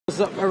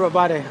up,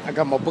 everybody? I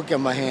got my book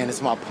in my hand.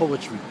 It's my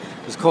poetry.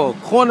 It's called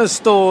Corner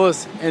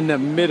Stores in the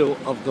Middle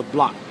of the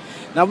Block.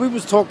 Now, we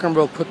was talking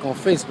real quick on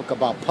Facebook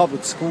about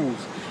public schools,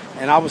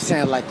 and I was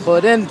saying, like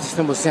Claudine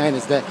was saying,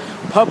 is that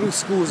public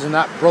schools are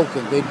not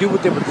broken. They do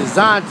what they were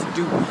designed to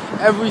do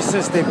ever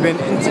since they've been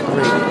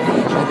integrated.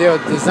 And they are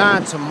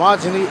designed to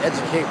marginally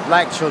educate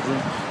black children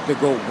to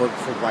go work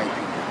for white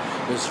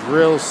people. It's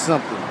real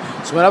simple.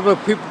 So whenever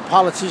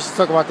politicians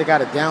talk about they got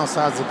to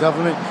downsize the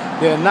government,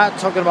 they're not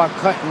talking about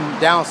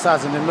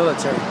downsizing the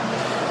military.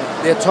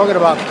 They're talking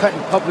about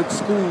cutting public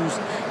schools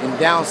and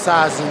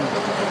downsizing,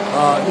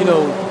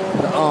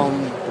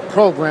 the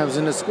programs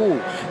in the school.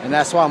 And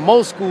that's why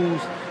most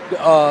schools,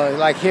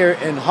 like here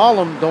in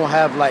Harlem, don't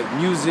have like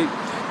music.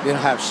 They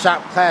don't have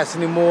shop class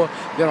anymore.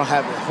 They don't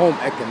have home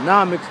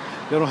economics.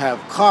 They don't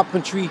have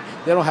carpentry.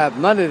 They don't have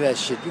none of that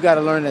shit. You got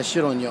to learn that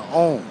shit on your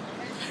own.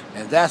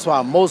 And that's why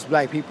most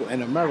black people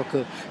in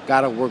America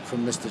got to work for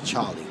Mr.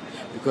 Charlie,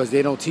 because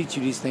they don't teach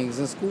you these things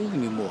in school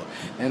anymore.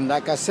 And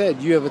like I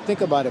said, you ever think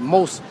about it,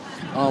 most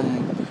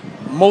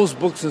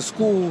books in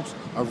schools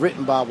are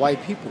written by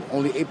white people.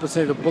 Only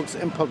 8% of the books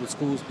in public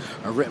schools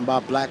are written by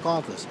black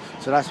authors.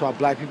 So that's why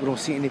black people don't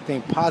see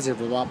anything positive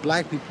about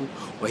black people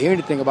or hear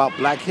anything about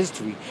black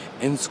history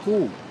in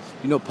school.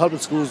 You know,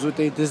 public schools is what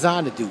they're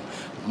designed to do.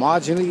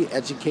 Marginally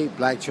educate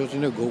black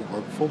children to go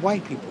work for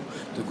white people,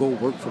 to go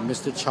work for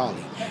Mr.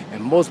 Charlie.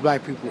 And most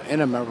black people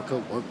in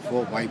America work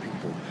for white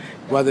people,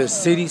 whether it's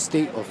city,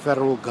 state, or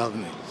federal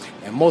government.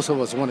 And most of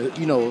us want a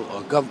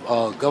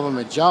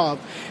government job,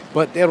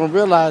 but they don't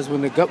realize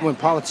when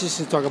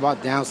politicians talk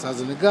about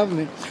downsizing the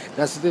government,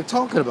 that's what they're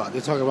talking about.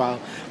 They're talking about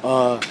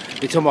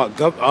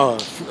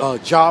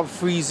job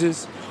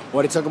freezes,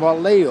 or they talk about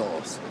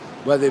layoffs,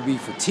 whether it be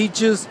for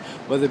teachers,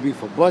 whether it be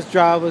for bus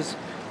drivers,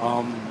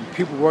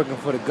 people working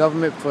for the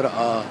government,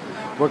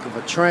 working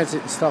for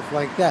transit and stuff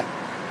like that.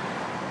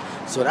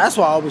 So that's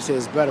why I always say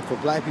it's better for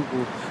black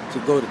people to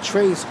go to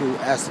trade school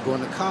as to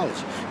going to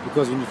college.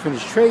 Because when you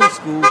finish trade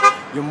school,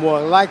 you're more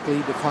likely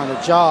to find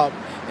a job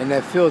in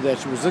that field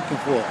that you was looking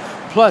for.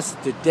 Plus,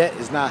 the debt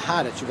is not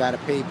high that you got to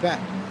pay back.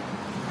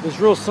 It's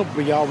real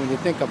simple, y'all, when you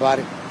think about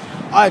it.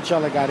 All right,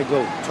 y'all, I got to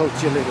go. Talk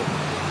to you later.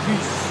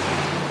 Peace.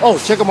 Oh,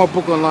 check out my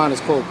book online.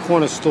 It's called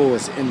Corner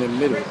Stores in the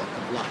Middle.